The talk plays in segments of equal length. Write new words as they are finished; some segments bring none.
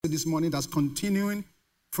this morning that's continuing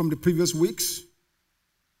from the previous weeks.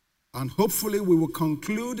 And hopefully we will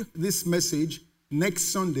conclude this message next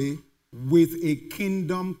Sunday with a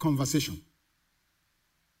kingdom conversation.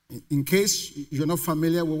 In case you're not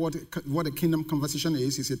familiar with what a kingdom conversation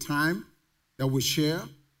is, it's a time that we share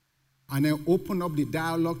and then open up the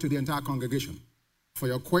dialogue to the entire congregation for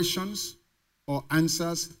your questions or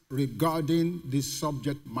answers regarding this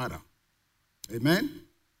subject matter. Amen?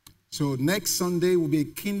 So next Sunday will be a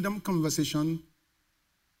kingdom conversation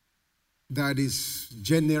that is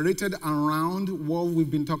generated around what we've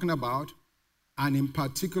been talking about, and in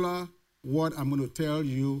particular, what I'm going to tell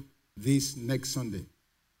you this next Sunday.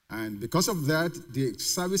 And because of that, the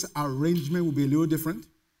service arrangement will be a little different.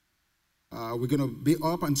 We're going to be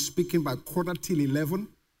up and speaking by 11:15.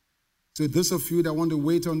 So those of you that want to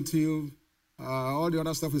wait until all the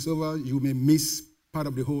other stuff is over, you may miss part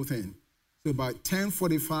of the whole thing. So by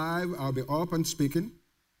 10:45, I'll be up and speaking,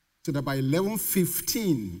 so that by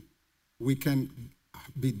 11:15, we can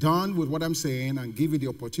be done with what I'm saying and give you the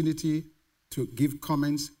opportunity to give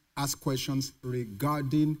comments, ask questions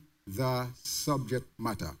regarding the subject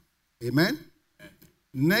matter. Amen?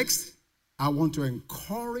 Next, I want to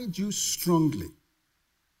encourage you strongly.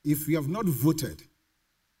 If you have not voted,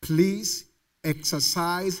 please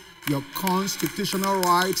exercise your constitutional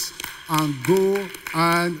rights and go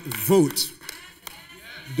and vote.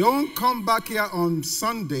 Don't come back here on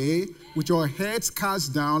Sunday with your heads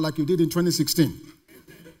cast down like you did in 2016.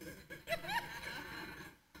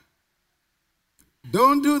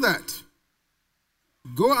 Don't do that.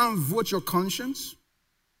 Go and vote your conscience.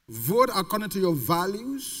 Vote according to your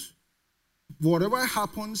values. Whatever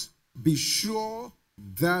happens, be sure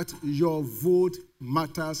that your vote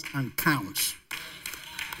matters and counts.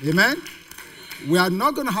 Amen? We are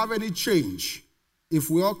not going to have any change if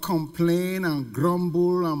we all complain and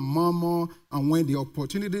grumble and murmur, and when the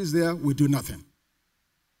opportunity is there, we do nothing.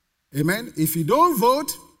 Amen? If you don't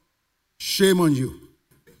vote, shame on you.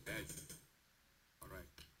 All right.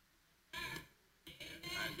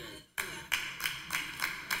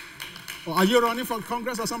 Oh, are you running for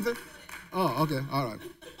Congress or something? Oh, okay, all right.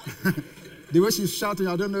 The way she's shouting,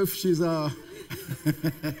 I don't know if she's...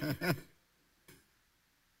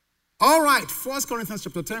 All right, 1 Corinthians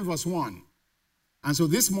chapter 10, verse 1. And so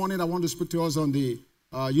this morning, I want to speak to us on the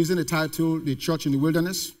using the title, The Church in the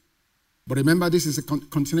Wilderness. But remember, this is a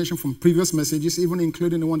continuation from previous messages, even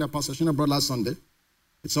including the one that Pastor Shina brought last Sunday.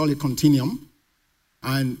 It's all a continuum.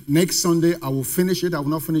 And next Sunday, I will finish it. I will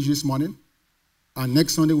not finish this morning. And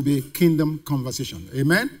next Sunday will be a kingdom conversation.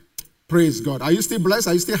 Amen? Praise God. Are you still blessed?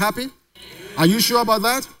 Are you still happy? Are you sure about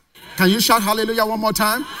that? Can you shout hallelujah one more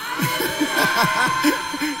time?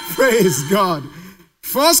 Praise God.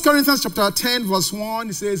 1 Corinthians chapter 10, verse 1,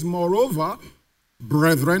 it says, moreover,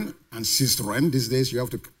 brethren and sisterin, these days you have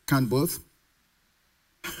to count both.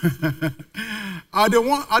 I do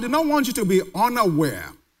not want you to be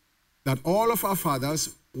unaware that all of our fathers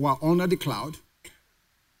were under the cloud,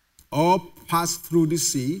 all passed through the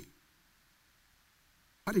sea.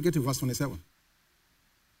 How do you get to verse 27?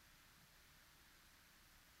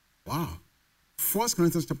 Wow. 1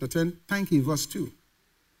 Corinthians chapter 10, thank you, verse 2.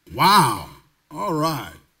 Wow. All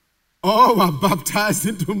right. All were baptized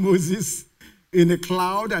into Moses in the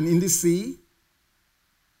cloud and in the sea.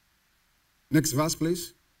 Next verse,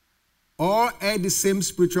 please. All ate the same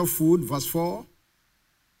spiritual food, verse 4.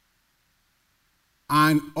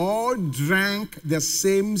 And all drank the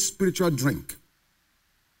same spiritual drink.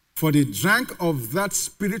 For they drank of that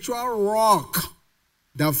spiritual rock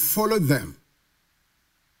that followed them.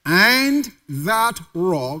 And that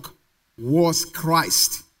rock was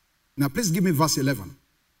Christ. Now, please give me verse 11,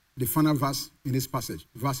 the final verse in this passage.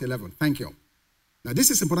 Verse 11. Thank you. Now, this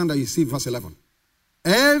is important that you see verse 11.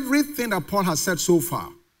 Everything that Paul has said so far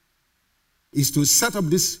is to set up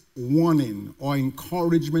this warning or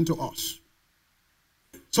encouragement to us.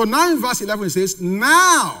 So now in verse 11 it says,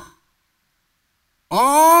 now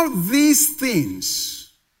all these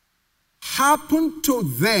things happen to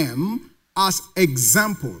them as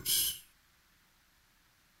examples.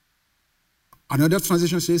 Another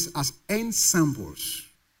translation says, as ensamples.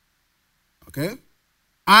 Okay?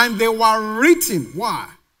 And they were written, why?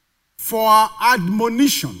 For our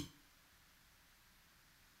admonition,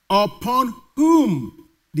 upon whom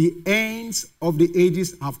the ends of the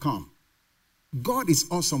ages have come. God is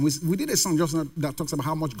awesome. We did a song just now that talks about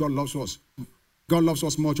how much God loves us. God loves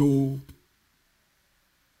us much. Oh.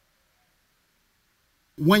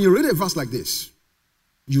 When you read a verse like this,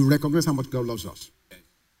 you recognize how much God loves us.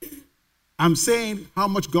 I'm saying how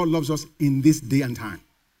much God loves us in this day and time.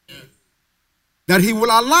 Yes. That he will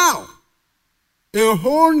allow a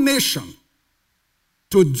whole nation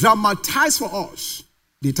to dramatize for us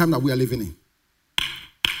the time that we are living in.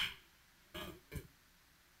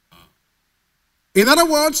 In other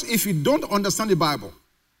words, if you don't understand the Bible,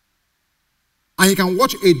 and you can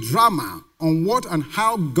watch a drama on what and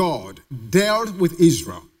how God dealt with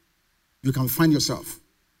Israel, you can find yourself.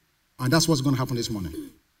 And that's what's going to happen this morning.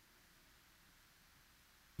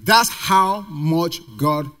 That's how much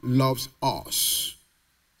God loves us.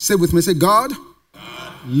 Say with me, say, God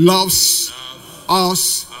loves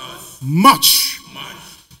us much.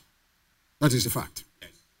 That is the fact.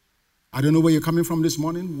 I don't know where you're coming from this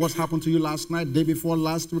morning, what happened to you last night, day before,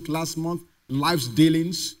 last week, last month, life's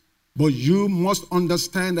dealings. But you must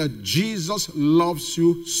understand that Jesus loves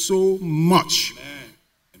you so much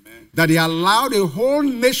that he allowed a whole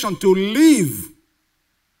nation to live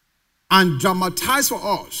and dramatize for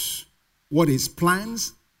us what his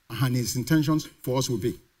plans and his intentions for us will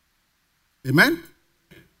be. Amen?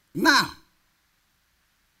 Now,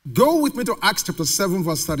 go with me to Acts chapter 7,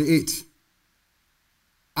 verse 38.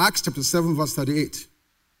 Acts chapter 7, verse 38.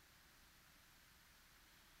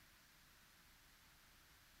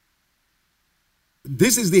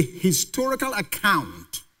 This is the historical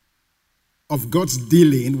account of God's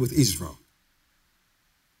dealing with Israel.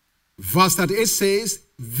 Verse 38 says,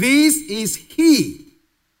 this is he,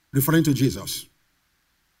 referring to Jesus,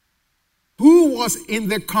 who was in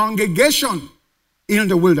the congregation in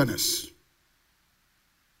the wilderness.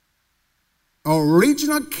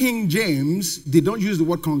 Original King James did not use the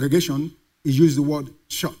word congregation, he used the word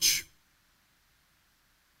church.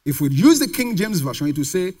 If we use the King James Version, it will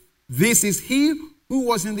say, this is he who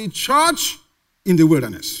was in the church in the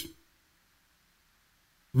wilderness,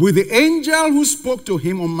 with the angel who spoke to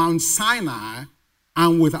him on Mount Sinai,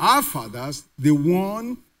 and with our fathers, the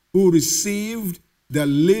one who received the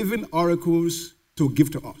living oracles to give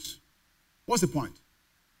to us. What's the point?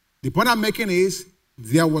 The point I'm making is,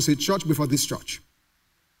 there was a church before this church.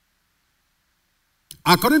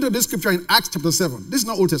 According to this scripture in Acts chapter 7, this is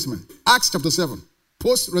not Old Testament, Acts chapter 7,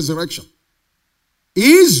 post-resurrection,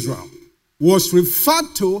 Israel was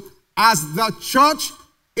referred to as the church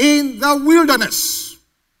in the wilderness.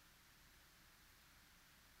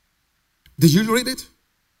 Did you read it?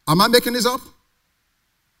 Am I making this up?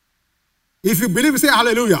 If you believe, say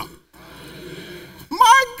hallelujah. Hallelujah.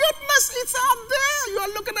 My goodness, it's out there. You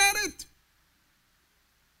are looking at it.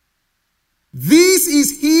 This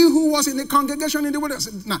is he who was in the congregation in the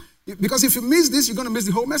wilderness. Now, because if you miss this, you're going to miss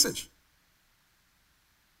the whole message.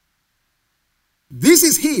 This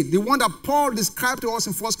is he, the one that Paul described to us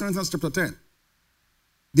in 1 Corinthians chapter 10.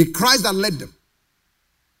 The Christ that led them.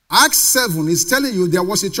 Acts 7 is telling you there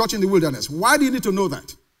was a church in the wilderness. Why do you need to know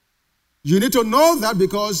that? You need to know that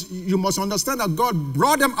because you must understand that God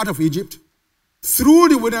brought them out of Egypt through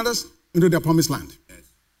the wilderness into the promised land.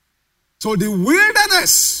 So the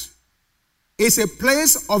wilderness is a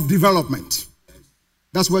place of development.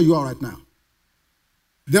 That's where you are right now.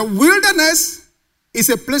 The wilderness is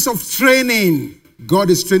a place of training. God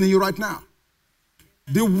is training you right now.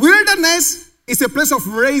 The wilderness is a place of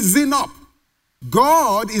raising up.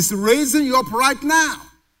 God is raising you up right now.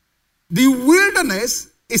 The wilderness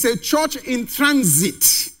is a church in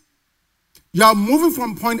transit. You are moving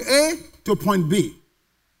from point A to point B.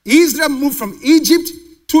 Israel moved from Egypt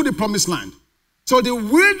to the promised land. So the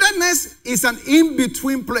wilderness is an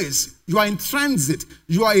in-between place. You are in transit.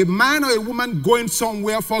 You are a man or a woman going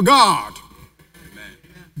somewhere for God. Amen.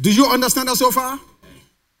 Do you understand that so far?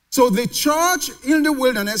 So the church in the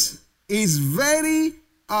wilderness is very,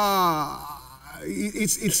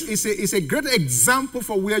 it's a great example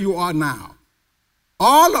for where you are now.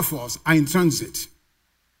 All of us are in transit.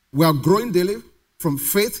 We are growing daily from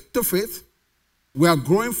faith to faith. We are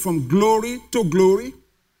growing from glory to glory.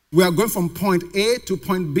 We are going from point A to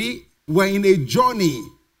point B. We're in a journey.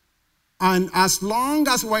 And as long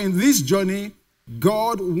as we're in this journey,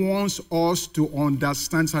 God wants us to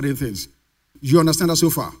understand certain things. You understand that so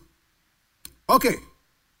far? Okay.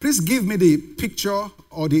 Please give me the picture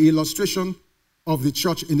or the illustration of the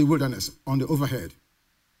church in the wilderness on the overhead.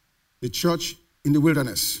 The church in the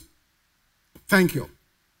wilderness. Thank you.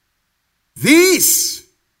 This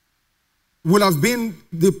will have been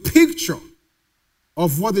the picture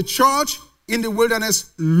of what the church in the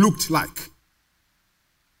wilderness looked like.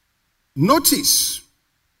 Notice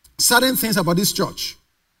certain things about this church.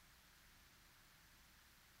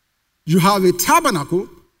 You have a tabernacle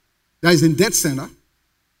that is in dead center,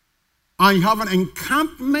 and you have an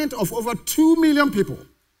encampment of over 2 million people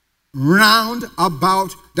round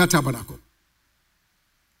about that tabernacle.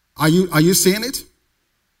 Are you seeing it?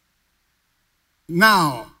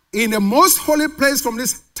 Now, in the most holy place from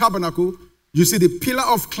this tabernacle, you see the pillar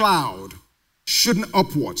of cloud shooting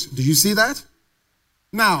upwards. Do you see that?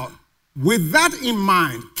 Now, with that in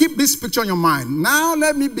mind, keep this picture in your mind. Now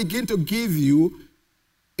let me begin to give you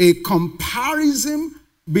a comparison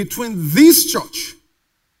between this church,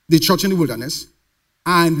 the church in the wilderness,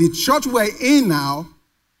 and the church we're in now,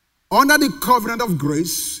 under the covenant of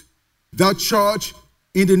grace, the church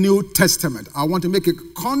in the New Testament. I want to make a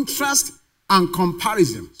contrast and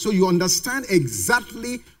comparison so you understand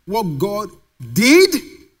exactly what God did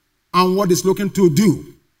and what He's looking to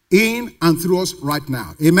do in and through us right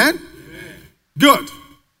now. Amen? Amen. Good.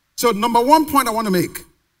 So number one point I want to make.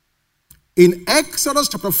 In Exodus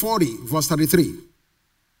chapter 40, verse 33.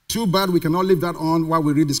 Too bad we cannot leave that on while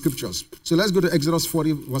we read the scriptures. So let's go to Exodus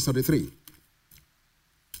 40, verse 33.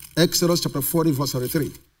 Exodus chapter 40, verse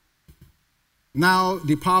 33. Now,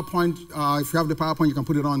 the PowerPoint, if you have the PowerPoint, you can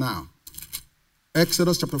put it on now.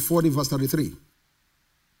 Exodus chapter 40, verse 33.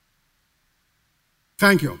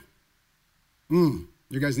 Thank you.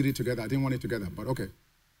 You guys did it together. I didn't want it together, but okay.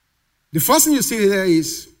 The first thing you see there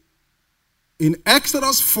is in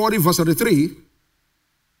Exodus 40, verse 33,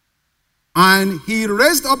 and he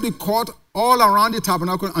raised up the court all around the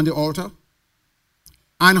tabernacle and the altar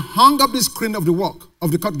and hung up the screen of the work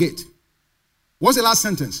of the court gate. What's the last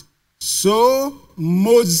sentence? So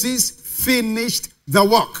Moses finished the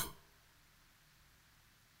work.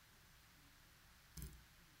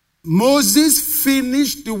 Moses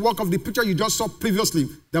finished the work of the picture you just saw previously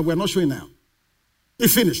that we're not showing now. He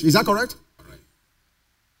finished. Is that correct? Right.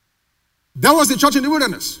 That was the church in the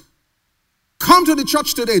wilderness. Come to the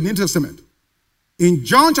church today in the New Testament. In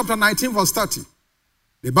John chapter 19, verse 30,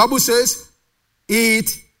 the Bible says,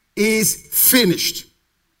 it is finished.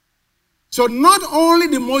 So not only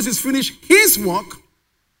did Moses finish his work,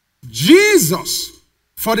 Jesus,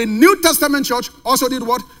 for the New Testament church, also did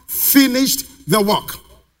what? Finished the work.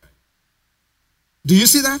 Do you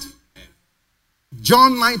see that?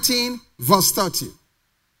 John 19, verse 30.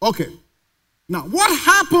 Okay. Now, what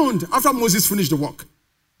happened after Moses finished the work?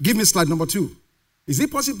 Give me slide number 2. Is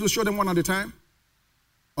it possible to show them one at a time?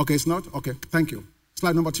 Okay, it's not? Okay, thank you.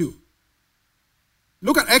 Slide number 2.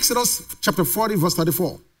 Look at Exodus chapter 40, verse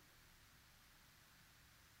 34.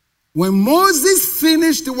 When Moses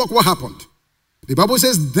finished the work, what happened? The Bible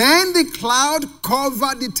says, then the cloud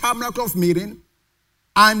covered the tabernacle of meeting,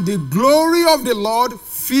 and the glory of the Lord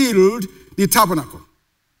filled the tabernacle.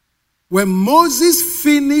 When Moses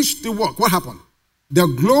finished the work, what happened? The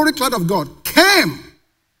glory cloud of God came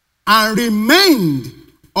and remained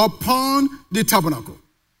upon the tabernacle.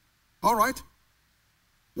 All right.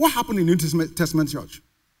 What happened in the New Testament church?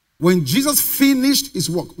 When Jesus finished his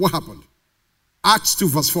work, what happened? Acts 2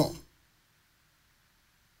 verse 4.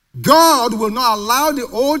 God will not allow the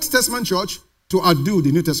Old Testament church to outdo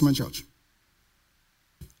the New Testament church.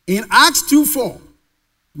 In Acts 2:4,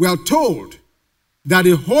 we are told that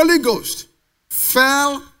the Holy Ghost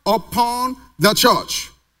fell upon the church.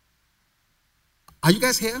 Are you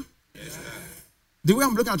guys here? Yes. The way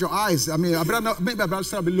I'm looking at your eyes, I mean, maybe I better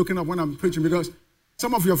start looking up when I'm preaching, because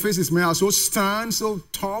some of your faces are so stern, so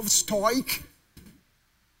tough, stoic.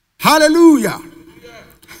 Hallelujah.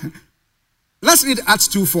 Let's read Acts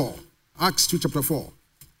 2:4. Acts 2 chapter 4.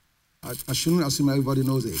 I shouldn't assume everybody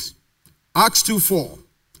knows this. Acts 2:4.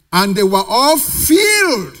 And they were all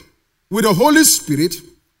filled with the Holy Spirit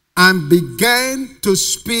and began to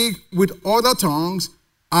speak with other tongues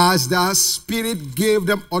as the Spirit gave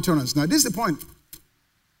them utterance. Now, this is the point.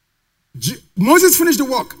 Moses finished the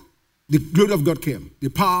work. The glory of God came. The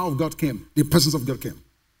power of God came. The presence of God came.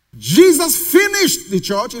 Jesus finished the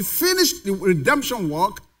church. He finished the redemption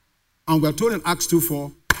work. And we're told in Acts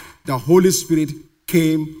 2:4, the Holy Spirit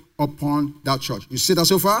came upon that church. You see that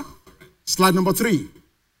so far? Slide number 3.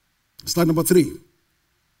 Slide number 3.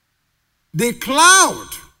 The cloud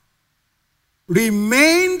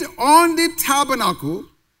remained on the tabernacle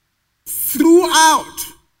throughout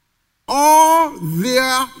all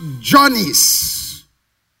their journeys.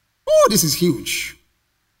 Oh, this is huge.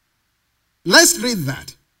 Let's read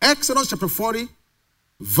that. Exodus chapter 40,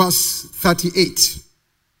 verse 38.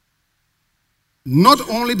 Not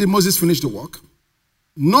only did Moses finish the work,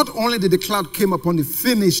 not only did the cloud came upon the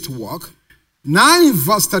finished work, now in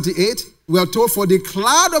verse 38, we are told, for the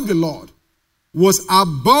cloud of the Lord was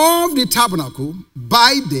above the tabernacle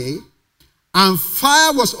by day, and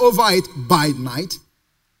fire was over it by night,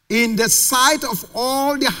 in the sight of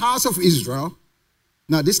all the house of Israel.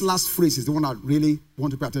 Now, this last phrase is the one I really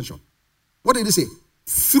want to pay attention. What did he say?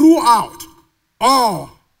 Throughout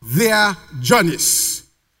all their journeys.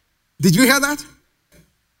 Did you hear that?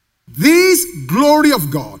 This glory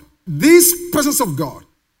of God, this presence of God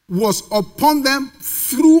was upon them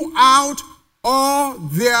throughout all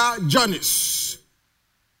their journeys.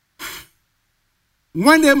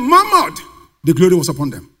 When they murmured, the glory was upon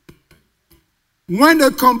them. When they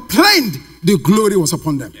complained, the glory was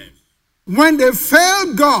upon them. When they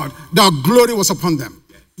failed God, the glory was upon them.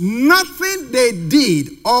 Nothing they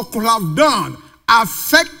did or could have done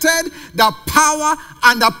affected the power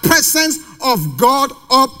and the presence of God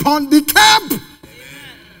upon the camp.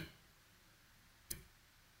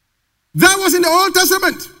 That was in the Old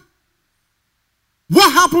Testament.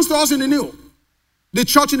 What happens to us in the New? The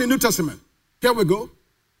church in the New Testament. Here we go.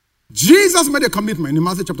 Jesus made a commitment in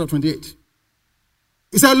Matthew chapter 28.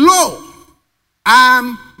 He said, "Lo, I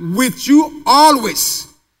am with you always,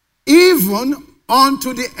 even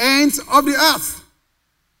unto the ends of the earth."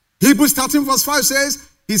 Hebrews 13 verse 5 says,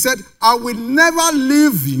 he said, "I will never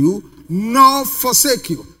leave you nor forsake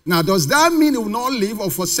you." Now, does that mean he will not leave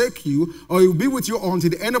or forsake you, or he will be with you until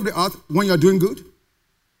the end of the earth when you're doing good?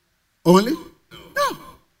 Only? No.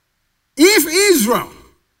 If Israel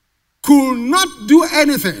could not do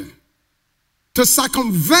anything to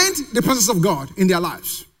circumvent the presence of God in their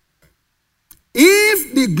lives,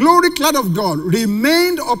 if the glory cloud of God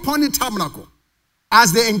remained upon the tabernacle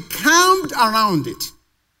as they encamped around it,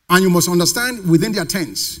 and you must understand, within their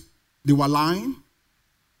tents, they were lying,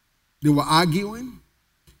 they were arguing,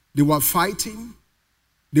 they were fighting,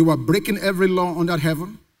 they were breaking every law under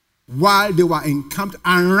heaven, while they were encamped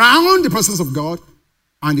around the presence of God,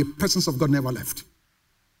 and the presence of God never left.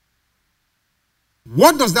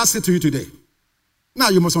 What does that say to you today? Now,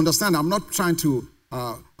 you must understand, I'm not trying to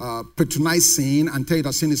patronize sin and tell you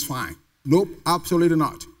that sin is fine. Nope, absolutely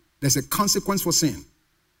not. There's a consequence for sin.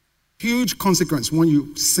 Huge consequence when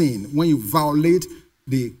you sin, when you violate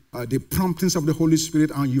the promptings of the Holy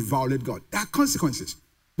Spirit and you violate God. There are consequences.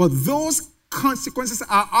 But those consequences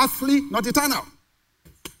are earthly, not eternal.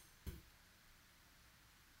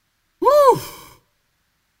 Woo!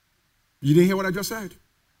 You didn't hear what I just said?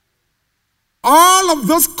 All of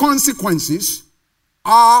those consequences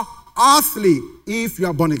are earthly if you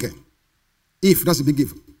are born again. If, that's a big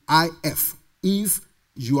if. I-F. If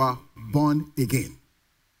you are born again.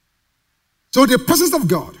 So the presence of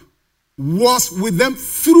God was with them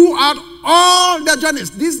throughout all their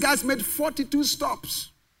journeys. These guys made 42 stops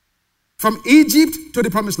from Egypt to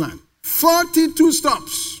the promised land. 42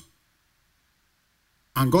 stops.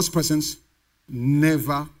 And God's presence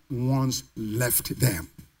never once left them.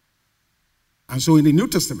 And so in the New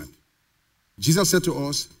Testament, Jesus said to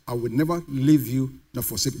us, "I will never leave you nor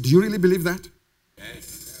forsake you." Do you really believe that?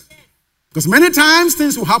 Yes. Because many times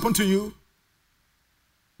things will happen to you.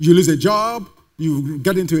 You lose a job, you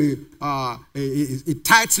get into a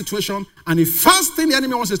tight situation, and the first thing the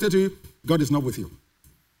enemy wants to say to you, God is not with you.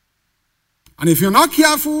 And if you're not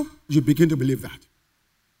careful, you begin to believe that.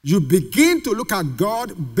 You begin to look at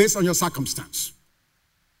God based on your circumstance.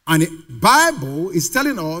 And the Bible is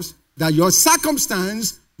telling us that your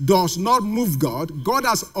circumstance does not move God. God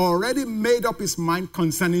has already made up his mind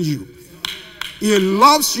concerning you. He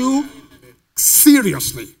loves you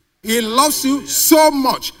seriously. He loves you so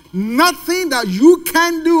much. Nothing that you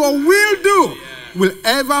can do or will do will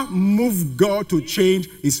ever move God to change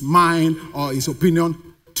his mind or his opinion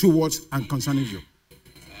towards and concerning you.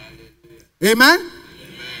 Amen?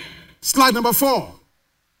 Slide number 4.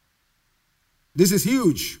 This is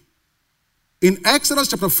huge. In Exodus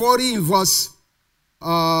chapter 40, in verse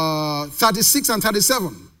 36 and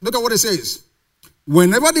 37, look at what it says.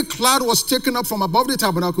 Whenever the cloud was taken up from above the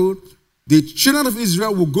tabernacle, the children of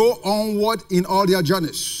Israel will go onward in all their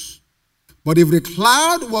journeys. But if the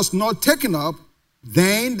cloud was not taken up,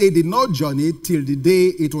 then they did not journey till the day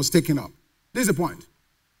it was taken up. This is the point.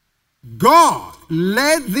 God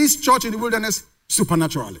led this church in the wilderness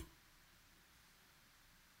supernaturally.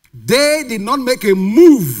 They did not make a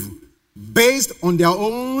move based on their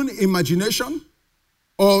own imagination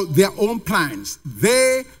or their own plans.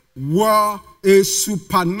 They were a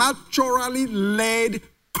supernaturally led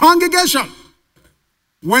congregation.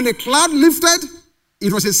 When the cloud lifted,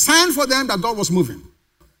 it was a sign for them that God was moving.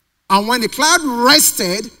 And when the cloud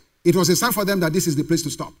rested, it was a sign for them that this is the place to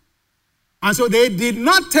stop. And so they did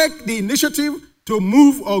not take the initiative to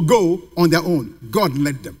move or go on their own. God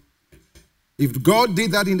led them. If God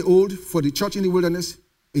did that in the old for the church in the wilderness,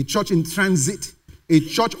 a church in transit, a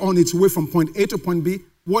church on its way from point A to point B,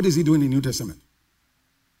 what is he doing in the New Testament?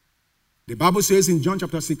 The Bible says in John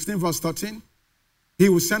chapter 16, verse 13, he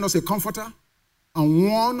will send us a comforter, and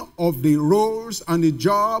one of the roles and the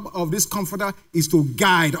job of this comforter is to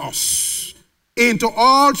guide us into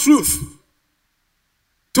all truth.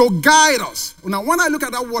 To guide us. Now, when I look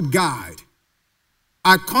at that word guide,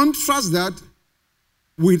 I contrast that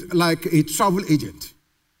with like a travel agent.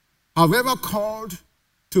 Have you ever called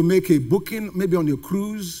to make a booking, maybe on your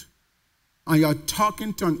cruise, and you're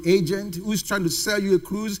talking to an agent who's trying to sell you a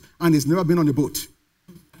cruise and he's never been on a boat?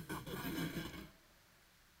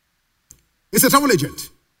 It's a travel agent.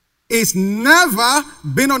 It's never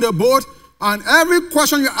been on a boat, and every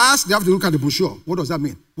question you ask, they have to look at the brochure. What does that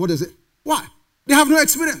mean? What is it? Why? They have no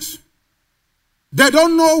experience. They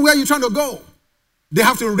don't know where you're trying to go. They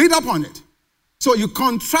have to read up on it. So you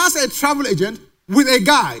contrast a travel agent with a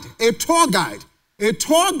guide, a tour guide. A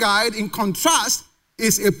tour guide, in contrast,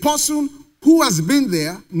 is a person who has been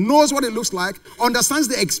there, knows what it looks like, understands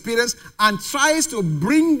the experience, and tries to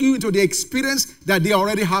bring you into the experience that they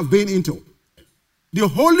already have been into. The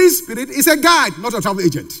Holy Spirit is a guide, not a travel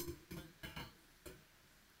agent.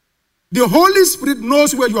 The Holy Spirit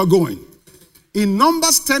knows where you are going. In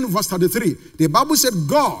Numbers 10, verse 33, the Bible said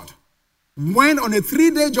God went on a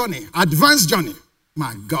 3-day journey, advanced journey,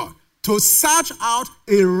 my God, to search out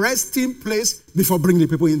a resting place before bringing the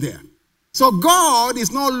people in there. So God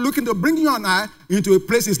is not looking to bring you and I into a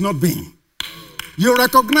place He's not been. You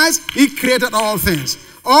recognize He created all things.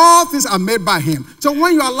 All things are made by Him. So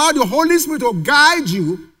when you allow the Holy Spirit to guide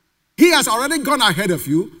you, He has already gone ahead of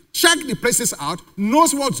you, checked the places out,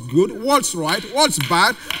 knows what's good, what's right, what's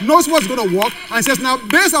bad, knows what's going to work, and says, now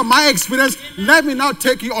based on my experience, let me now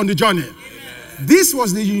take you on the journey. This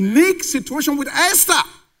was the unique situation with Esther,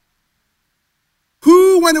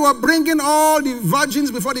 who, when they were bringing all the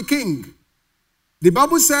virgins before the king, the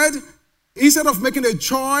Bible said, instead of making a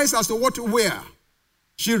choice as to what to wear,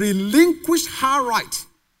 she relinquished her right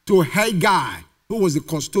to Haggai, who was the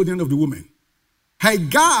custodian of the women.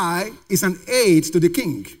 Haggai is an aide to the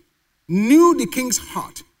king, knew the king's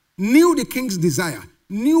heart, knew the king's desire,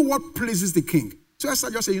 knew what pleases the king. So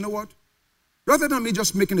Esther just said, you know what? Rather than me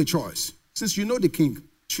just making a choice, since you know the king,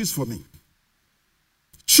 choose for me.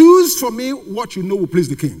 Choose for me what you know will please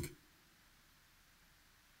the king.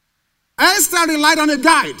 Esther relied on a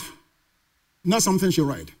guide, not something she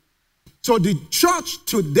read. So the church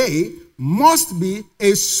today must be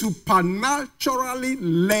a supernaturally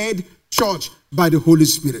led church by the Holy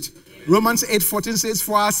Spirit. Romans 8:14 says,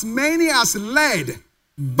 for as many as led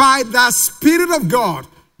by the Spirit of God,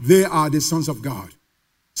 they are the sons of God.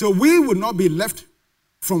 So we will not be left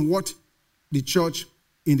from what the church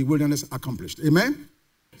in the wilderness accomplished. Amen?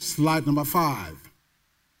 Slide number 5.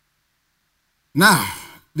 Now,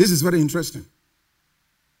 this is very interesting.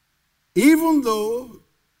 Even though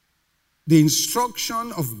the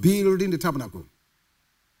instruction of building the tabernacle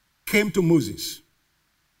came to Moses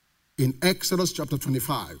in Exodus chapter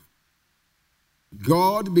 25,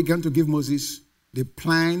 God began to give Moses the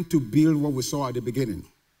plan to build what we saw at the beginning,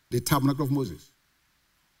 the tabernacle of Moses.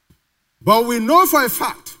 But we know for a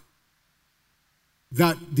fact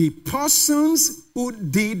that the persons who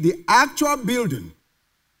did the actual building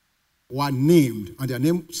were named, and their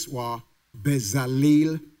names were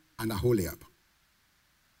Bezalel and Aholiab.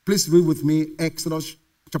 Please read with me Exodus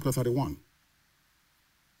chapter 31.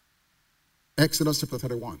 Exodus chapter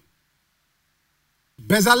 31.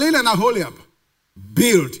 Bezalel and Aholiab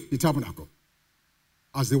built the tabernacle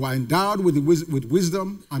as they were endowed with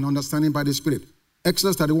wisdom and understanding by the Spirit.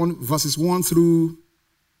 Exodus 31, verses 1 through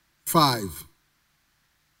 5.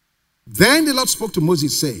 Then the Lord spoke to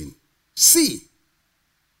Moses, saying, see,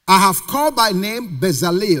 I have called by name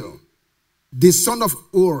Bezalel, the son of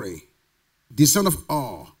Uri, the son of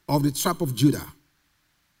Ur, of the tribe of Judah.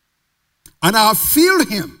 And I have filled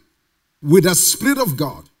him with the Spirit of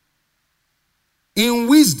God, in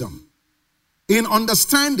wisdom, in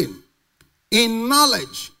understanding, in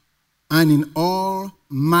knowledge, and in all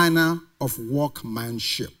manner of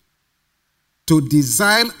workmanship, to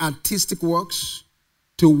design artistic works,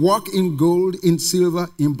 to work in gold, in silver,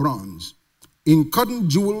 in bronze, in cutting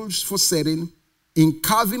jewels for setting, in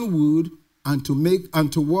carving wood, and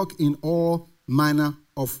to work in all manner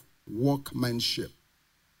of workmanship.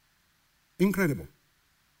 Incredible.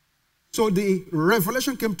 So the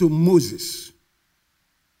revelation came to Moses,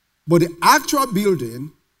 but the actual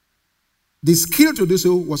building, the skill to do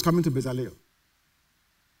so, was coming to Bezalel.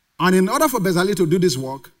 And in order for Bezalel to do this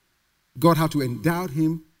work, God had to endow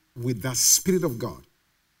him with the Spirit of God.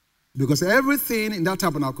 Because everything in that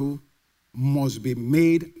tabernacle must be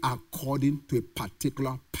made according to a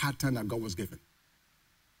particular pattern that God was given.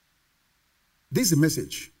 This is a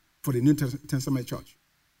message for the New Testament church.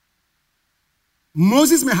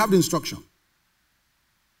 Moses may have the instruction,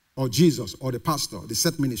 or Jesus, or the pastor, the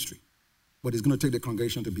set ministry, but he's going to take the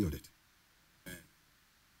congregation to build it.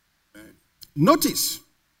 Amen. Notice,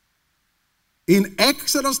 in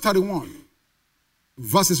Exodus 31,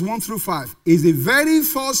 verses 1 through 5, is the very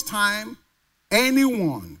first time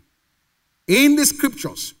anyone in the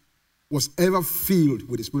scriptures was ever filled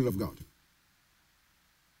with the Spirit of God.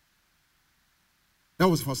 That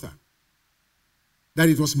was the first time that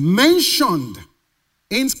it was mentioned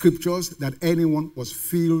in scriptures that anyone was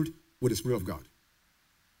filled with the Spirit of God.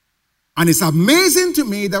 And it's amazing to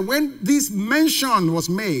me that when this mention was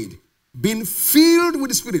made, being filled with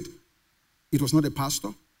the Spirit, it was not a pastor,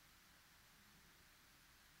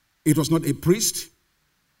 it was not a priest,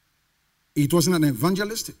 it wasn't an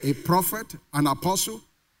evangelist, a prophet, an apostle.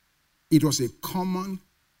 It was a common,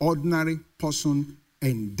 ordinary person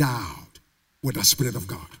endowed with the Spirit of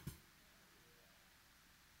God.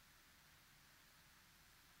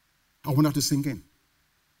 I want that to sink in.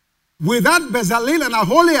 Without Bezalel and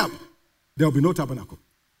Aholiab, there will be no tabernacle.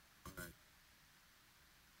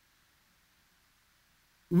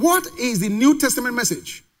 What is the New Testament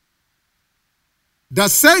message? The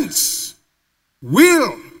saints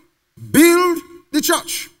will build the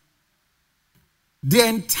church. The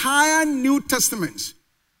entire New Testament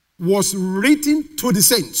was written to the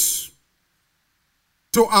saints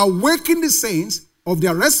to awaken the saints of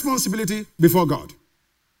their responsibility before God.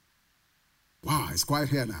 Wow, it's quiet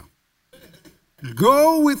here now.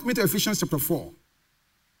 Go with me to Ephesians chapter 4.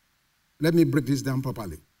 Let me break this down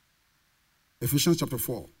properly. Ephesians chapter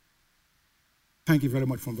 4. Thank you very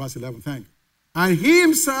much, from verse 11. Thank you. And he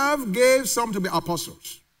himself gave some to be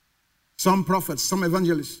apostles, some prophets, some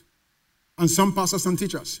evangelists, and some pastors and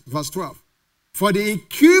teachers. Verse 12. For the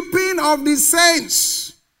equipping of the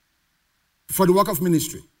saints, for the work of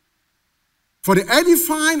ministry, for the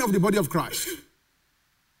edifying of the body of Christ,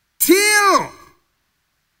 till.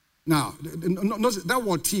 Now, that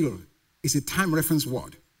word till is a time reference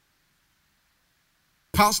word.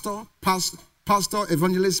 Pastor,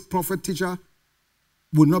 evangelist, prophet, teacher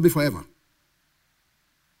will not be forever.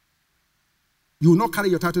 You will not carry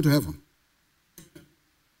your title to heaven.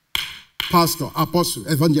 Pastor, apostle,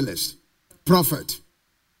 evangelist, prophet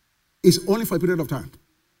is only for a period of time.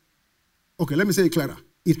 Okay, let me say it clearer.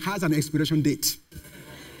 It has an expiration date.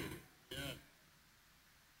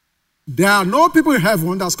 There are no people in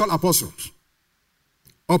heaven that's called apostles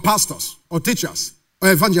or pastors or teachers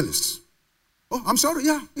or evangelists. Oh, I'm sorry.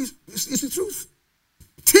 Yeah, it's the truth.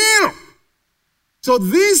 Till. So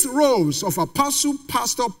these roles of apostle,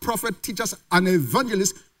 pastor, prophet, teachers, and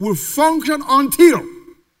evangelists will function until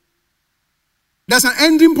there's an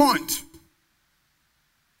ending point.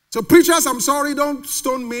 So preachers, I'm sorry, don't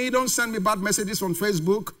stone me, don't send me bad messages on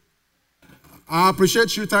Facebook. I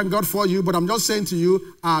appreciate you, thank God for you, but I'm just saying to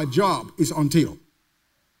you, our job is until.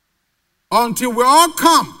 Until we all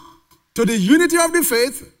come to the unity of the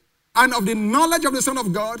faith and of the knowledge of the Son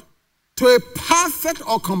of God, to a perfect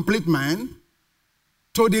or complete man,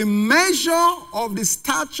 to the measure of the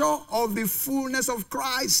stature of the fullness of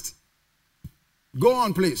Christ. Go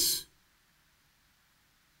on, please.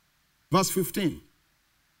 Verse 15.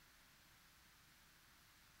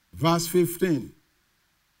 Verse 15.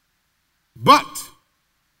 But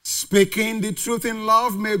speaking the truth in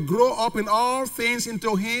love may grow up in all things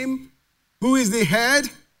into him who is the head.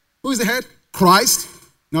 Who is the head? Christ.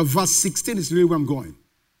 Now verse 16 is really where I'm going.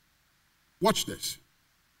 Watch this.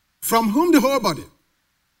 From whom the whole body,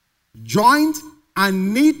 joined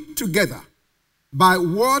and knit together by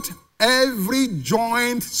what every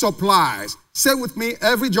joint supplies. Say with me,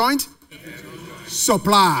 every joint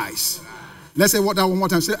supplies. Let's say that one more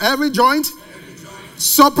time. Say, every joint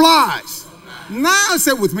supplies. Now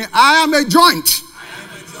say with me, I am a joint.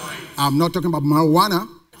 I'm not talking about marijuana.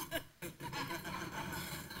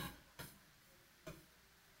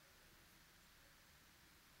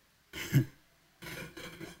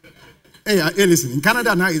 Hey, listen, in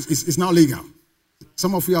Canada now it's now legal.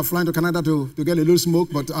 Some of you are flying to Canada to get a little smoke,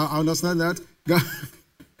 but I understand that.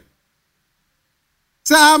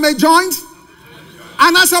 Say, I'm a joint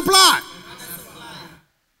and I supply.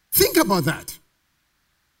 Think about that.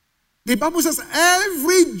 The Bible says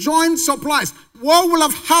every joint supplies. What would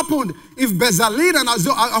have happened if Bezalel and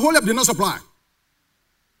Aholiab did not supply?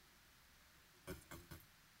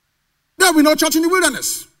 There will be no church in the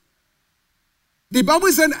wilderness. The Bible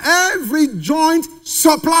said every joint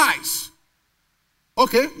supplies.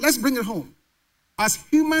 Okay, let's bring it home. As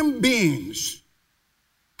human beings,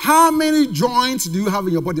 how many joints do you have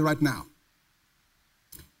in your body right now?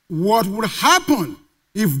 What would happen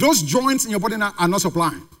if those joints in your body now are not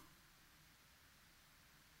supplying?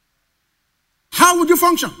 How would you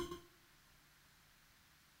function?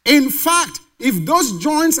 In fact, if those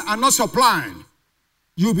joints are not supplying,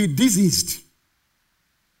 you'll be diseased.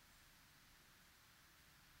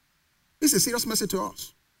 This is a serious message to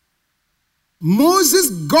us.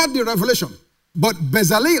 Moses got the revelation, but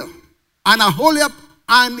Bezalel and Aholiab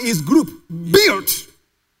and his group built.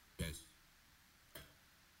 Yes.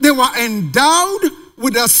 They were endowed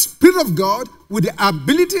with the Spirit of God, with the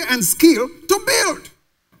ability and skill to build.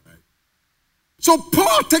 So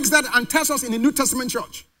Paul takes that and tells us in the New Testament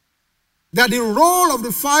church that the role of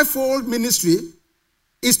the fivefold ministry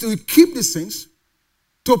is to equip the saints,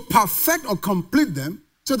 to perfect or complete them,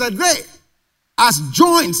 so that they, as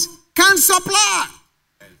joints, can supply.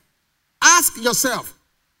 Ask yourself,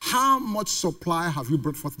 how much supply have you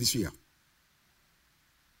brought forth this year?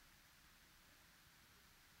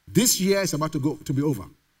 This year is about to be over.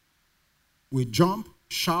 We jump,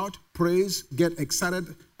 shout, praise, get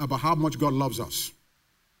excited about how much God loves us.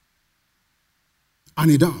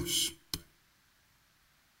 And He does.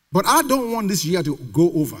 But I don't want this year to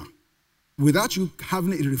go over without you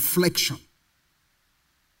having a reflection.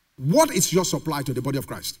 What is your supply to the body of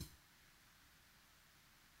Christ?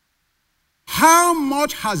 How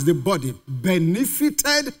much has the body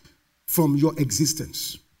benefited from your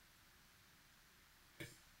existence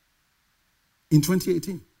in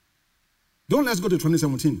 2018? Don't let's go to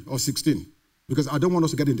 2017 or 16 because I don't want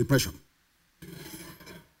us to get in depression.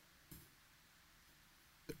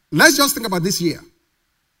 Let's just think about this year.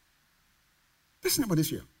 Let's think about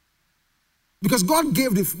this year. Because God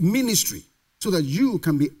gave the ministry so that you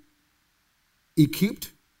can be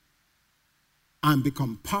equipped and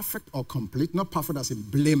become perfect or complete. Not perfect as in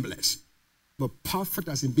blameless, but perfect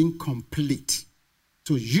as in being complete.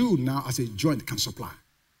 So you now as a joint can supply.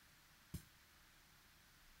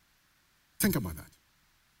 Think about that.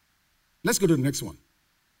 Let's go to the next one.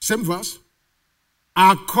 Same verse.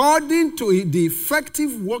 According to the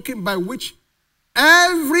effective working by which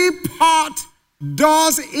every part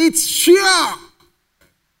does its share.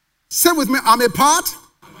 Say with me, I'm a part.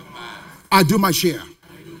 I do my share.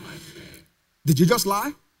 Did you just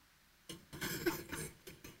lie?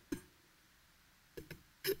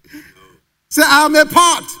 Say, I'm a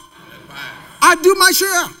part. I do my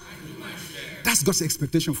share. That's God's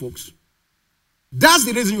expectation, folks. That's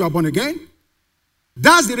the reason you are born again.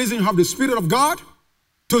 That's the reason you have the Spirit of God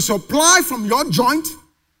to supply from your joint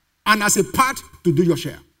and as a part to do your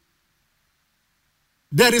share.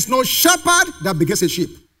 There is no shepherd that begets a sheep.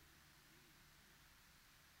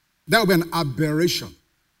 That will be an aberration.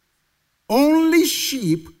 Only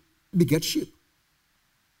sheep beget sheep.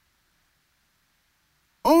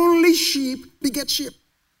 Only sheep beget sheep.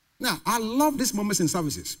 Now, I love these moments in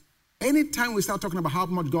services. Anytime we start talking about how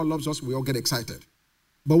much God loves us, we all get excited.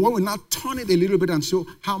 But when we now turn it a little bit and show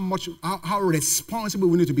how responsible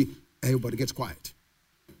we need to be, everybody gets quiet.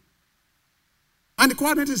 And the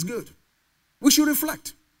quietness is good. We should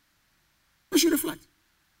reflect. We should reflect.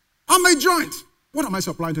 I'm a joint. What am I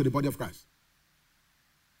supplying to the body of Christ?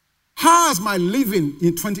 How has my living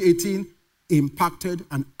in 2018 impacted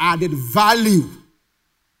and added value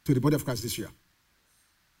to the body of Christ this year?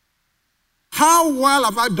 How well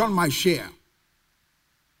have I done my share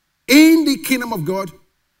in the kingdom of God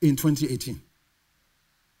in 2018?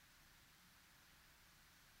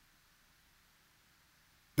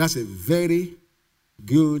 That's a very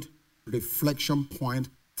good reflection point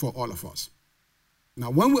for all of us. Now,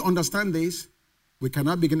 when we understand this, we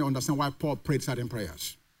cannot begin to understand why Paul prayed certain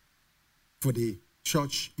prayers for the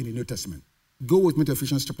church in the New Testament. Go with me to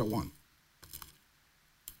Ephesians chapter 1.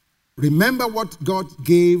 Remember what God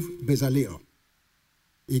gave Bezalel.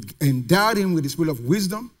 He endowed him with the spirit of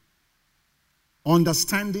wisdom,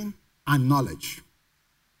 understanding, and knowledge.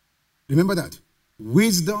 Remember that.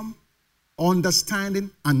 Wisdom, understanding,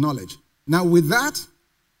 and knowledge. Now with that,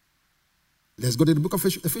 let's go to the book of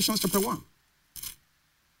Ephesians chapter 1.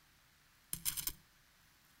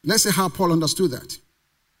 Let's see how Paul understood that.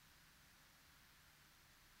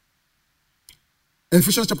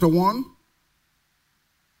 Ephesians chapter 1,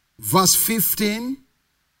 verse 15.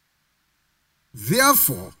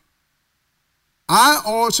 Therefore, I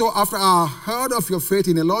also, after I heard of your faith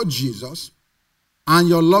in the Lord Jesus and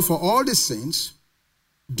your love for all the saints,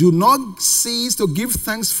 do not cease to give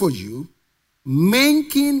thanks for you,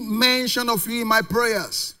 making mention of you in my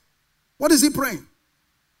prayers. What is he praying?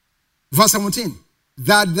 Verse 17.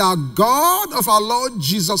 That the God of our Lord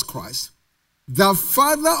Jesus Christ, the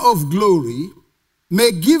Father of glory,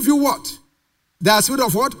 may give you what? The spirit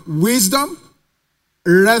of what? Wisdom,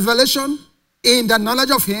 revelation, in the knowledge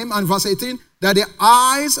of him. And verse 18, that the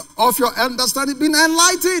eyes of your understanding be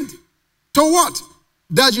enlightened. To what?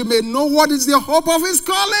 That you may know what is the hope of his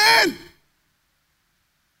calling.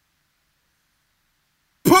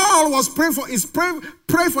 Paul was praying for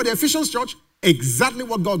the Ephesians church exactly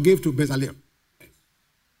what God gave to Bezalel.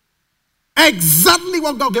 Exactly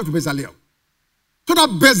what God gave to Bezalel. So that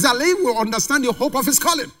Bezalel will understand the hope of his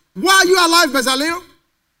calling. Why are you alive, Bezalel?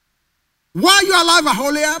 Why are you alive,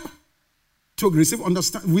 Aholiab? to receive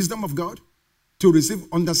wisdom of God, to receive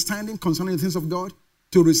understanding concerning the things of God,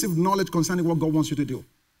 to receive knowledge concerning what God wants you to do,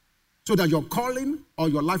 so that your calling or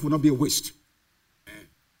your life will not be a waste.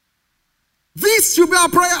 These should be our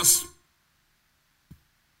prayers.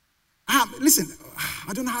 Listen,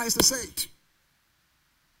 I don't know how else to say it.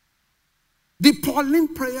 The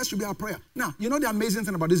Pauline prayers should be our prayer. Now, you know the amazing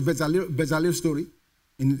thing about this Bezalel story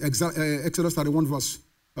in Exodus 31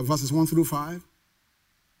 verses 1 through 5?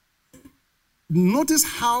 Notice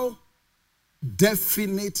how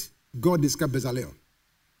definite God described Bezalel.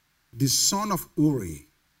 The son of Uri,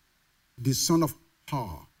 the son of Hur.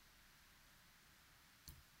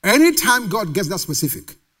 Anytime God gets that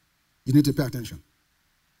specific, you need to pay attention.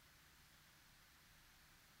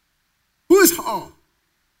 Who is Hur?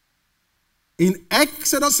 In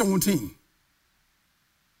Exodus 17,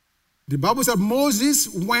 the Bible said Moses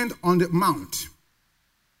went on the mount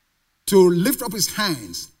to lift up his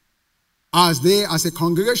hands as a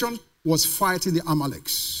congregation was fighting the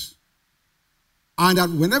Amaleks. And that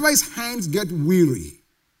whenever his hands get weary,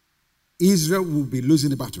 Israel will be losing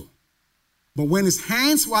the battle. But when his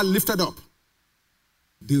hands were lifted up,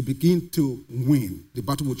 they'll begin to win. The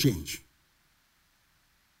battle will change.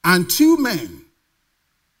 And two men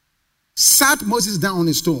sat Moses down on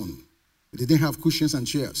a stone. They didn't have cushions and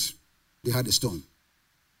chairs. They had a stone.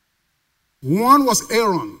 One was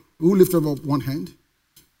Aaron, who lifted up one hand.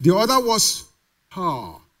 The other was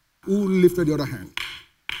Hur, who lifted the other hand.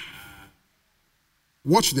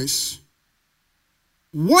 Watch this.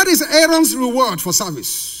 What is Aaron's reward for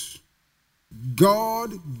service?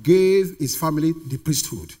 God gave his family the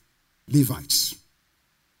priesthood, Levites.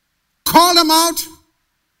 Called them out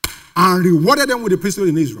and rewarded them with the priesthood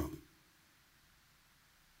in Israel.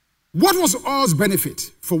 What was Hur's benefit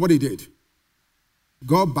for what he did?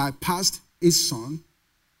 God bypassed his son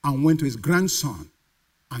and went to his grandson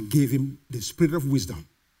and gave him the spirit of wisdom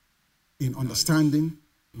in understanding,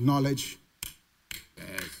 knowledge.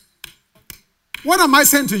 Yes. What am I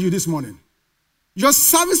saying to you this morning? Your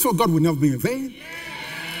service for God will never be in vain.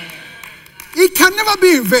 It can never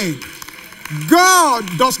be in vain. God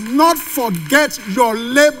does not forget your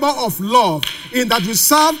labor of love in that you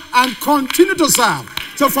serve and continue to serve.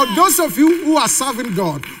 So for those of you who are serving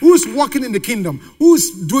God, who's walking in the kingdom,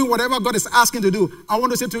 who's doing whatever God is asking to do, I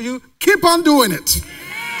want to say to you, keep on doing it.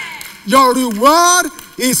 Your reward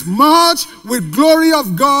is much with glory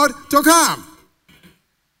of God to come.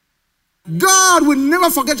 God will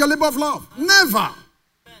never forget your labor of love. Never.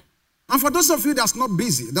 And for those of you that's not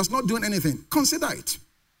busy, that's not doing anything, consider it.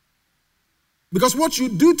 Because what you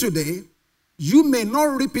do today, you may not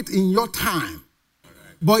reap it in your time,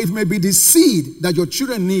 but it may be the seed that your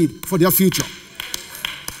children need for their future.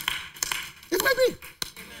 It may be.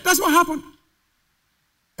 That's what happened.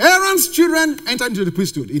 Aaron's children entered into the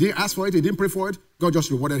priesthood. He didn't ask for it. He didn't pray for it. God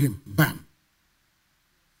just rewarded him. Bam.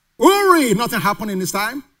 Uri, nothing happened in his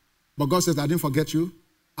time. But God says, I didn't forget you.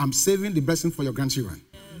 I'm saving the blessing for your grandchildren.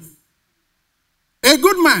 Yes. A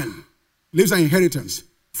good man leaves an inheritance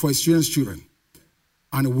for his children's children.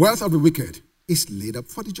 And the wealth of the wicked is laid up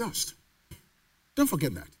for the just. Don't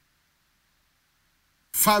forget that.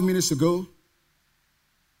 5 minutes ago,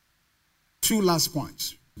 2 last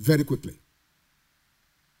points, very quickly.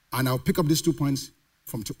 And I'll pick up these 2 points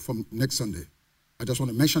from next Sunday. I just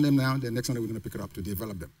want to mention them now, then next Sunday we're going to pick it up to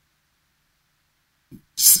develop them.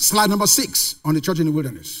 Slide number 6 on the church in the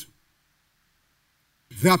wilderness.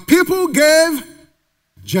 The people gave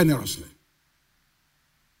generously.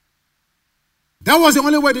 That was the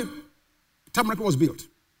only way the tabernacle was built.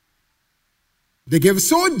 They gave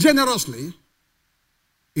so generously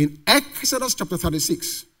in Exodus chapter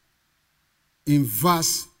 36, in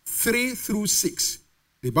verse 3 through 6.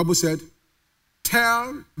 The Bible said,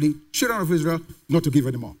 tell the children of Israel not to give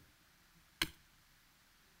anymore.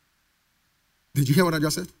 Did you hear what I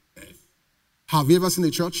just said? Yes. Have you ever seen a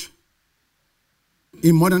church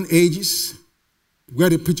in modern ages where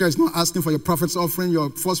the preacher is not asking for your prophet's offering, your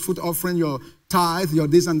first fruit offering, your tithe, your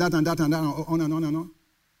this and that and that and that, on and on and on?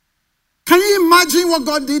 Can you imagine what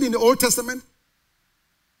God did in the Old Testament?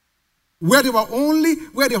 Where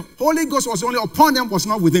the Holy Ghost was only upon them, was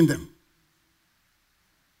not within them.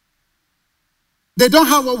 They don't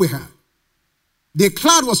have what we have. The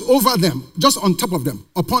cloud was over them, just on top of them,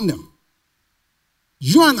 upon them.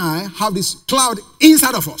 You and I have this cloud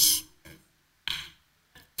inside of us.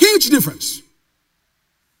 Huge difference.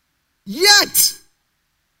 Yet,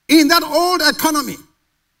 in that old economy,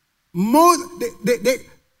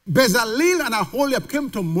 Bezalel and Aholiab came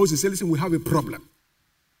to Moses and said, listen, we have a problem.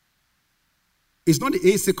 It's not the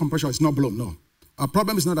AC compressor, it's not blown, no. Our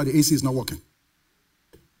problem is not that the AC is not working.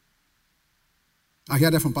 I hear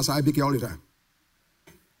that from Pastor IBK all the time.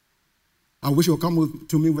 I wish you would come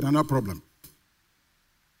to me with another problem.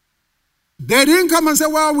 They didn't come and say,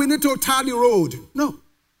 well, we need to tar the road. No.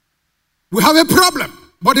 We have a problem.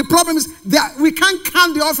 But the problem is that we can't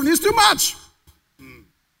count the offering. It's too much.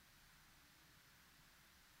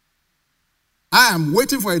 I am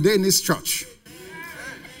waiting for a day in this church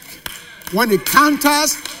when the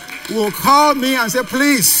counters will call me and say,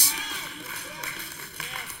 please.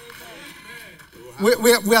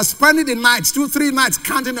 We are spending the nights, 2-3 nights,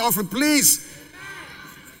 counting the offering, please.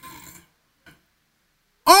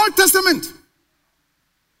 Old Testament.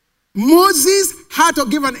 Moses had to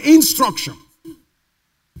give an instruction.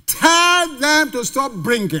 Tell them to stop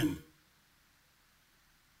bringing.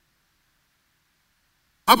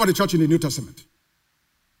 How about the church in the New Testament?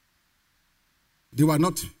 They were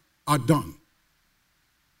not outdone.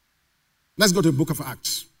 Let's go to the book of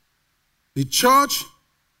Acts. The church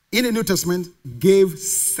in the New Testament gave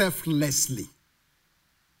selflessly.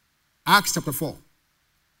 Acts chapter 4.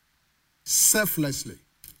 Selflessly.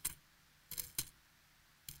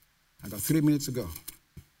 I got 3 minutes to go.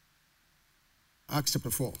 Acts chapter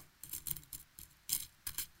 4.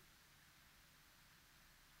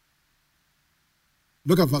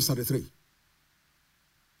 Look at verse 33.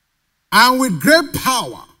 And with great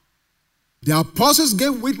power, the apostles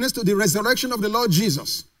gave witness to the resurrection of the Lord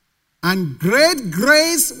Jesus. And great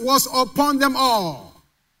grace was upon them all.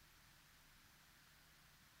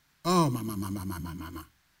 Oh, mama.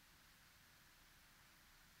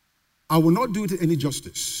 I will not do it any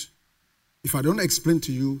justice if I don't explain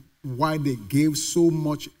to you why they gave so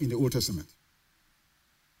much in the Old Testament.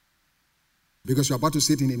 Because you're about to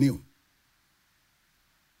see it in the New.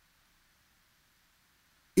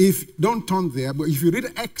 Don't turn there, but if you read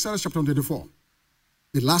Exodus chapter 24,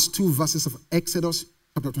 the last 2 verses of Exodus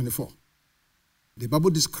chapter 24, the Bible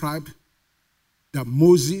described that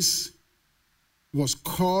Moses was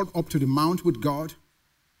called up to the mount with God,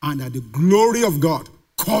 and that the glory of God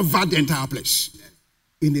covered the entire place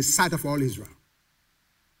in the sight of all Israel.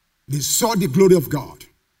 They saw the glory of God.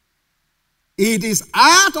 It is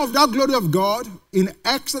out of that glory of God in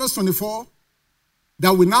Exodus 24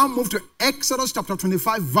 that we now move to Exodus chapter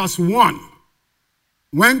 25 verse 1.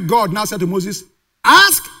 When God now said to Moses,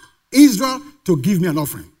 ask Israel to give me an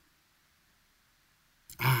offering.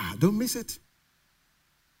 Don't miss it.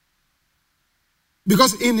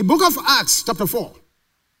 Because in the book of Acts chapter 4,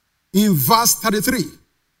 in verse 33,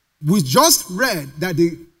 we just read that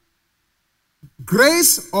the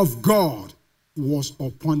grace of God was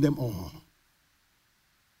upon them all.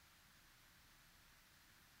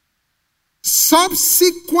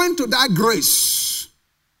 Subsequent to that grace,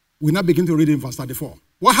 we now begin to read in verse 34.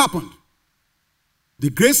 What happened? The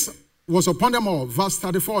grace was upon them all. Verse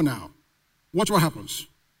 34 now. Watch what happens.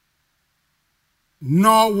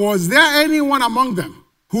 Nor was there anyone among them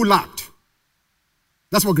who lacked.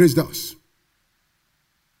 That's what grace does.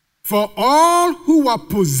 For all who were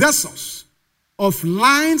possessors of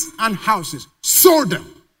lands and houses sold them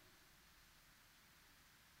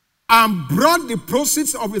and brought the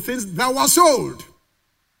proceeds of the things that were sold.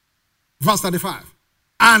 Verse 35.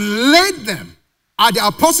 And laid them at the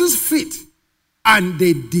apostles' feet, and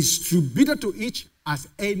they distributed to each as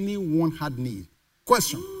anyone had need.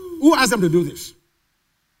 Question. Who asked them to do this?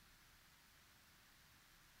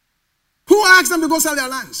 Who asked them to go sell their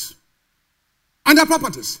lands and their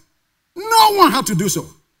properties? No one had to do so.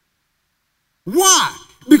 Why?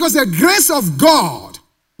 Because the grace of God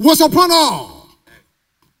was upon all.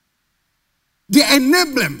 The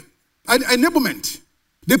enablement,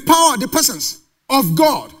 the power, the presence of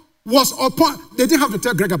God was upon. They didn't have to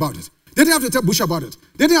tell Greg about it. They didn't have to tell Bush about it.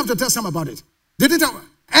 They didn't have to tell Sam about it. They didn't have.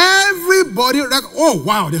 Everybody like, oh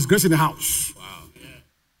wow, there's grace in the house. Wow. Yeah.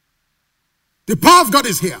 The power of God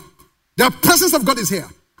is here. The presence of God is here.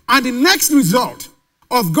 And the next result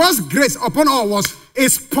of God's grace upon all was a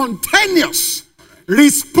spontaneous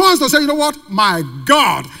response to say, you know what? My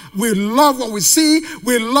God, we love what we see.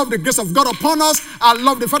 We love the grace of God upon us. I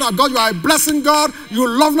love the fact that God, you are a blessing God. You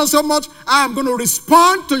love us so much. I am going to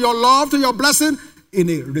respond to your love, to your blessing in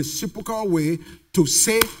a reciprocal way to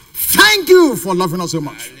say, thank you for loving us so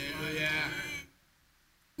much. Hallelujah.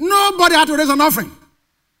 Nobody had to raise an offering.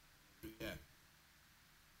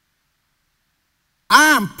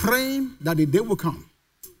 I am praying that the day will come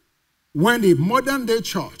when the modern day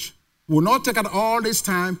church will not take out all this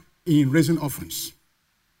time in raising offerings.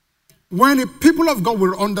 When the people of God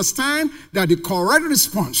will understand that the correct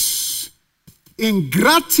response in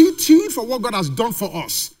gratitude for what God has done for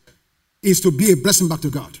us is to be a blessing back to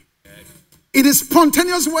God. In a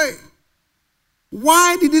spontaneous way.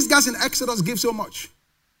 Why did these guys in Exodus give so much?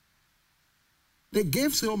 They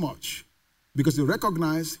gave so much because they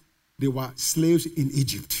recognized they were slaves in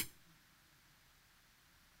Egypt.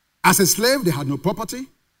 As a slave, they had no property.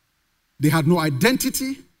 They had no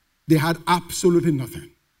identity. They had absolutely nothing.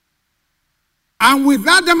 And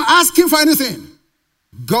without them asking for anything,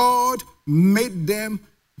 God made them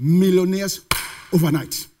millionaires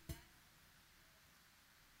overnight.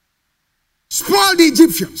 Spoiled the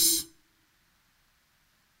Egyptians.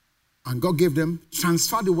 And God gave them,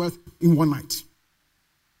 transferred the wealth in one night.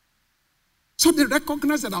 So they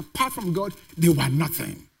recognized that apart from God, they were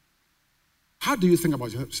nothing. How do you think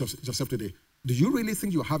about yourself today? Do you really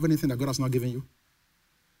think you have anything that God has not given you?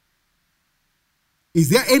 Is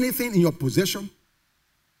there anything in your possession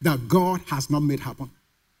that God has not made happen?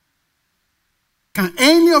 Can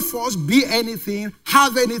any of us be anything,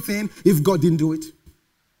 have anything, if God didn't do it?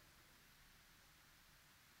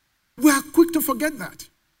 We are quick to forget that.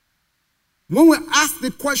 When we ask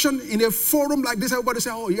the question in a forum like this, everybody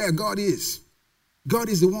says, oh yeah, God is. God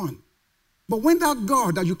is the one. But when that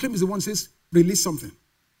God that you claim is the one says, release something,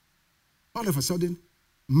 all of a sudden,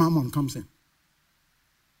 mammon comes in.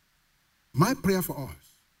 My prayer for us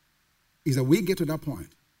is that we get to that point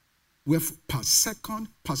where per second,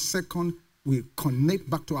 we connect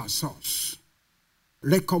back to our source,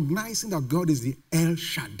 recognizing that God is the El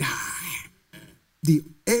Shaddai, the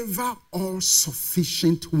ever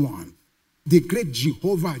all-sufficient one, the great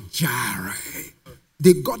Jehovah Jireh,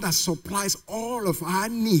 the God that supplies all of our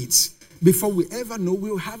needs before we ever know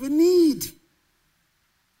we'll have a need.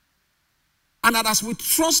 And that as we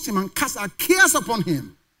trust him and cast our cares upon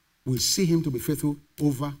him, we'll see him to be faithful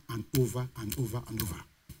over and over and over and over.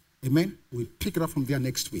 Amen? We'll pick it up from there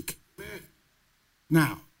next week. Amen.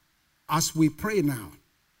 Now, as we pray now,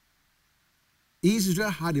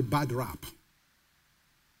 Israel had a bad rap.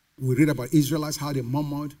 We read about Israelites, how they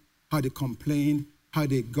murmured, how they complained, how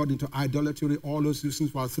they got into idolatry, all those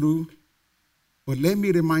things were through. But let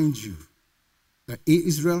me remind you that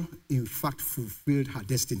Israel, in fact, fulfilled her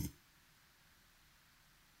destiny.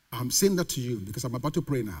 I'm saying that to you because I'm about to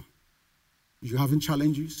pray now. You're having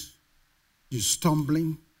challenges, you're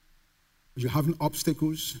stumbling, you're having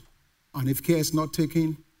obstacles, and if care is not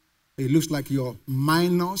taken, it looks like your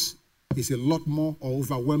minus is a lot more or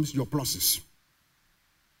overwhelms your pluses.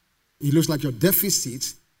 It looks like your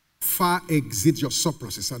deficits far exceed your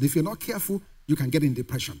surpluses. And if you're not careful, you can get in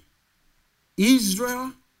depression.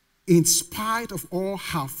 Israel, in spite of all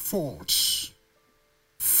her faults,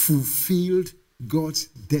 fulfilled God's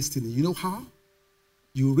destiny. You know how?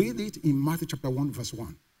 You read it in Matthew chapter 1, verse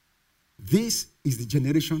 1. This is the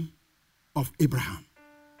generation of Abraham,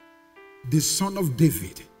 the son of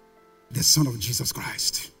David, the son of Jesus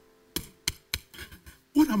Christ.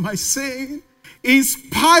 What am I saying? In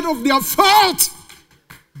spite of their fault,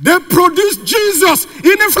 they produced Jesus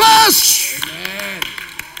in the flesh. Amen.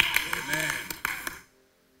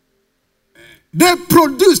 Amen.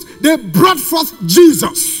 They brought forth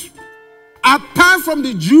Jesus. Apart from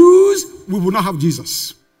the Jews, we will not have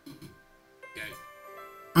Jesus.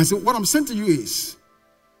 And so what I'm saying to you is,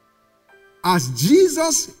 as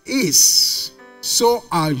Jesus is, so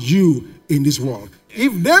are you in this world.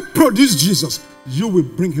 If they produce Jesus, you will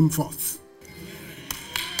bring him forth.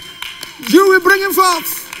 You will bring him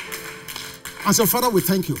forth. And so, Father, we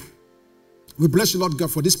thank you. We bless you, Lord God,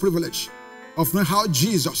 for this privilege of knowing how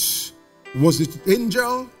Jesus was the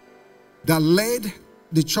angel that led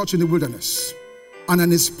the church in the wilderness. And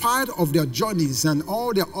in spite of their journeys and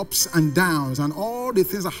all their ups and downs and all the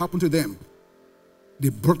things that happened to them, they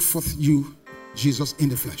brought forth you, Jesus, in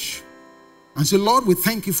the flesh. And so, Lord, we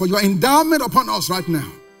thank you for your endowment upon us right now.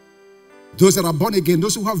 Those that are born again,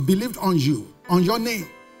 those who have believed on you, on your name,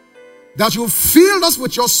 that you filled us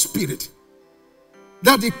with your spirit,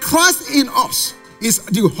 that the Christ in us is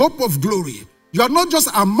the hope of glory. You are not just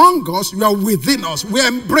among us, you are within us. We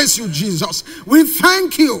embrace you, Jesus. We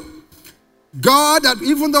thank you, God, that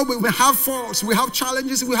even though we have faults, we have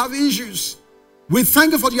challenges, we have issues, we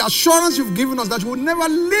thank you for the assurance you've given us that you will never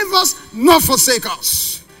leave us nor forsake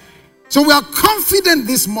us. So we are confident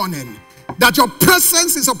this morning that your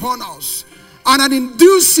presence is upon us, and that in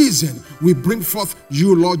due season we bring forth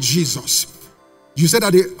you, Lord Jesus. You said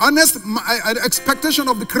that the earnest expectation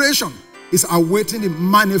of the creation is awaiting the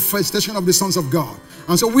manifestation of the sons of God.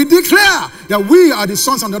 And so we declare that we are the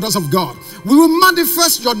sons and daughters of God. We will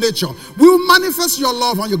manifest your nature. We will manifest your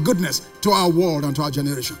love and your goodness to our world and to our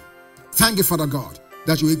generation. Thank you, Father God,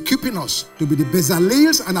 that you are keeping us to be the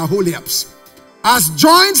Bezalels and Aholiabs. As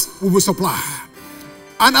joints, we will supply.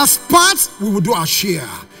 And as parts, we will do our share.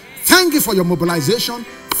 Thank you for your mobilization.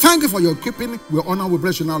 Thank you for your equipping. We honor, we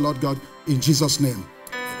bless you now, Lord God, in Jesus' name.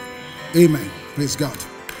 Amen. Praise God.